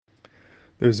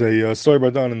There's a story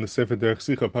brought down in the Sefer Derech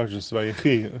Sicha, Parshas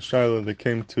Vayechi, a shaila that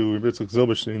came to Ytzchak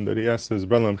Zilbershטיין that he asked his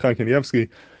brother Kniejebsky.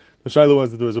 The shaila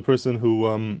was that there was a person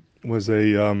who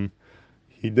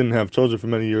he didn't have children for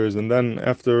many years, and then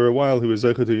after a while he was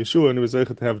zeicha to Yeshua and he was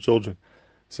zeicha to have children.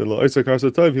 So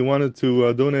he wanted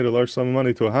to donate a large sum of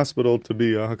money to a hospital to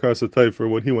be a hakar satayv for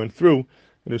what he went through.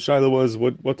 And his shaila was,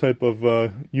 what type of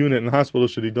unit in the hospital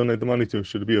should he donate the money to?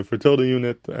 Should it be a fertility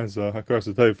unit as a hakar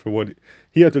satayv for what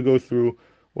he had to go through?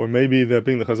 Or maybe that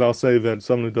being the Chazal say that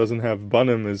someone who doesn't have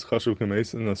banim is chashuv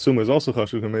kameis, and the summa is also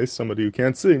chashuv kameis, somebody who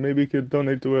can't see, maybe he could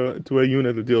donate to a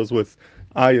unit that deals with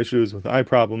eye issues, with eye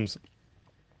problems,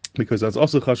 because that's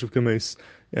also chashuv kameis,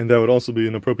 and that would also be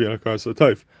an appropriate hakar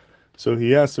satayv. So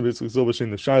he asked Ytzchak Zilbershטיין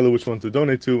the shaila which one to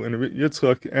donate to, and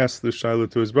Yitzchak asked the shaila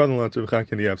to his brother-in-law, to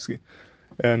Kniejebsky.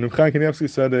 And Kniejebsky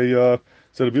said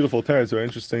a beautiful teretz, very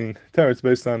interesting teretz,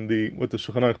 based on what the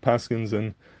Shulchan Aruch paskins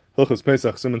and Hilchos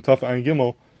Pesach, Siman Taf Ayin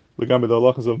Gimel, the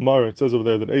halachas of Mar. It says over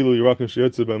there that Elu Yirakim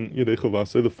Sheyotze B'em Yidei Chuvah.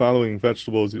 So the following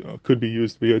vegetables could be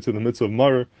used to be yotze the mitzvah of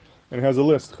Mar, and it has a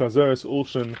list: Chazeres,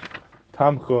 Ulshin,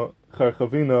 Tamcha,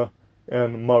 Charchavina,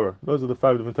 and Mar. Those are the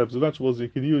 5 different types of vegetables you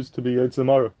could use to be yotze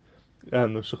Mar.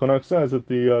 And the Shulchan Aruch says that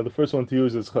the first one to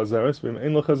use is Chazeres. V'im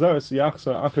ein lo Chazeres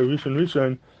Yachsa Acher Rishon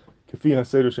Rishon Kefi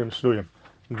HaSeder Shem Shnuyim.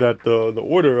 That the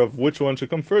order of which one should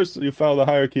come first, you follow the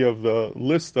hierarchy of the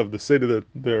list of the Seder that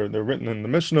they're written in the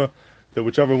Mishnah, that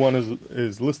whichever one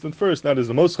is listed first, that is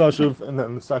the most chashuv, and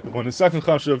then the second one is second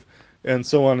chashuv, and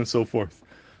so on and so forth.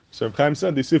 So Reb Chaim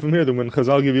said, you see from here that when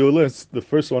Chazal give you a list, the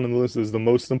first one in the list is the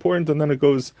most important, and then it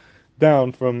goes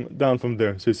down from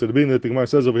there. So he said, being that the Gemara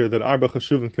says over here that Arba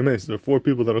Chashuvin Kemes, there are 4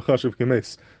 people that are chashuv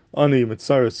Kemes, Ani,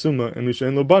 Mitzara, Summa, and Misha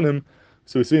Ein Lo Banim.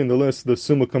 So we see in the list the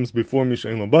Summa comes before Misha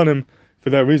Ein Lo Banim. For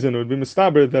that reason, it would be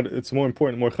mistaber that it's more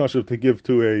important, more chashuv to give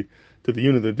to the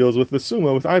unit that deals with the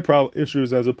summa, with eye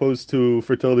issues, as opposed to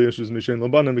fertility issues, mishen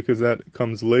labanim, because that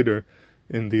comes later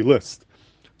in the list.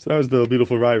 So that was the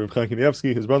beautiful raya of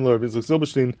Kniejebsky. His brother-in-law, Ytzchak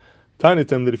Zilbershטיין, taught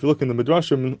him that if you look in the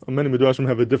midrashim, many midrashim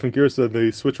have a different girsa, they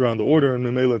switch around the order, and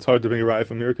maybe it's hard to bring a raya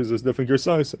from here because there's different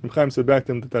girsas. And Chaim said back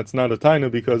to him that that's not a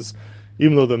taina, because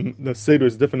even though the seder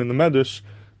is different in the medrash,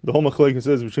 the whole machlokes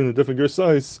says between the different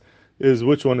girsas is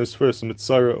which one is first,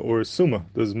 Mitzara or Summa.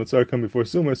 Does Mitzara come before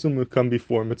Summa? Summa come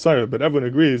before Mitzara. But everyone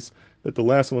agrees that the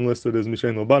last one listed is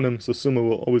Mishen Labanim, so Summa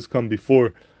will always come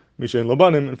before Mishen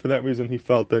Labanim, and for that reason he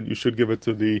felt that you should give it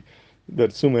to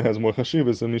that Summa has more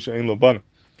chashivas than Mishen Labanim.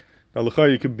 Now,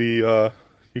 l'chayr, you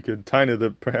could taina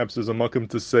that perhaps there's a makom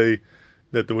to say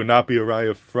that there would not be a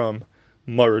raya from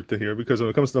Mar to here, because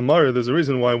when it comes to Mar, there's a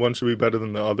reason why one should be better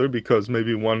than the other, because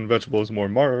maybe one vegetable is more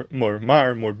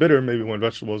bitter, maybe one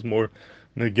vegetable is more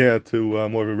negeh to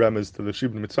more of a remez to the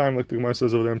Shibud Mitzrayim, like the Gemara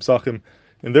says over there in Psachim,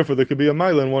 and therefore there could be a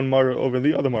mile and one Mar over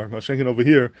the other Mar. Mashenkin over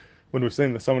here, when we're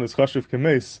saying that someone is chashuv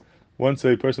kemes, once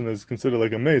a person is considered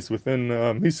like a mace, within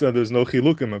Misa there's no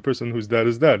chilukim, a person who's dead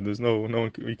is dead. There's no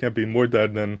one, you can't be more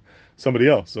dead than somebody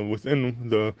else. So within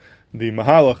the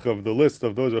mahalach of the list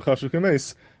of those who are chashuv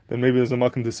kemes, then maybe there's a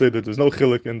makom to say that there's no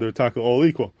chilik and they're taka all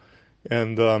equal.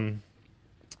 And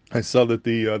I saw that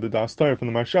the Das Torah from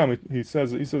the Marsham, he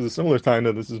says a similar time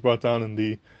that this is brought down in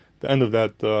the end of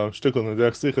that shtickle in the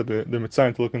Derech Sicha, the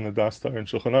Mitzayim to look in the Das Torah and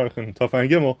Shulchan Aruch and Taf Ayin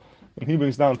Gimel, and he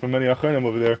brings down from many Acharonim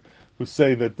over there who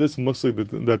say that this mostly that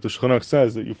the Shulchan Aruch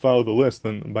says that you follow the list,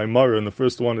 and by Mar, and the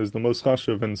first one is the most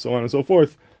chashuv, and so on and so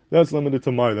forth, that's limited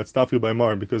to Mar, that's tafil by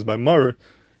Mar, because by Mar,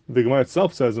 the Gemara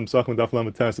itself says in Psachim Daf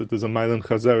Lamed Tes that there's a Mailen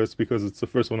Chazeres because it's the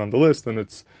first one on the list, and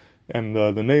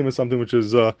the name is something which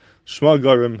is Shma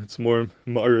Garim. It's more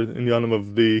Ma'ar in Yanim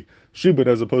of the Shibud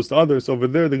as opposed to others. Over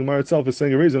there, the Gemara itself is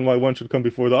saying a reason why one should come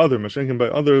before the other. Mashenkin by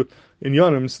other in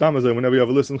Yanim, Stamazai, whenever you have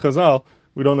a list in Chazal,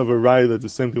 we don't have a raya that the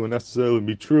same thing would necessarily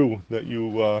be true, that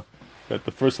that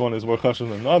the first one is more chashuv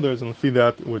than the others, and for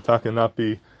that would taka not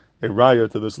be a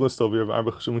raya to this list over here of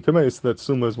Arba Chashuvin Kemes, that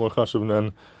Summa is more chashuv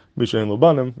than Misha Ein Lo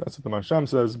Banim. That's what the Marsham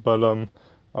says, but Al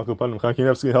Kopanim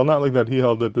Kniejebsky held not like that. He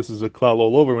held that this is a klal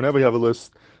all over. Whenever you have a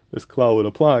list, this klal would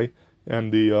apply,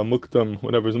 and the muktam,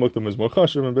 whatever is muktam, is more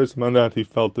chashuv, and based on that, he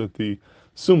felt that the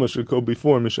summa should go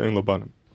before Misha Ein Lo Banim.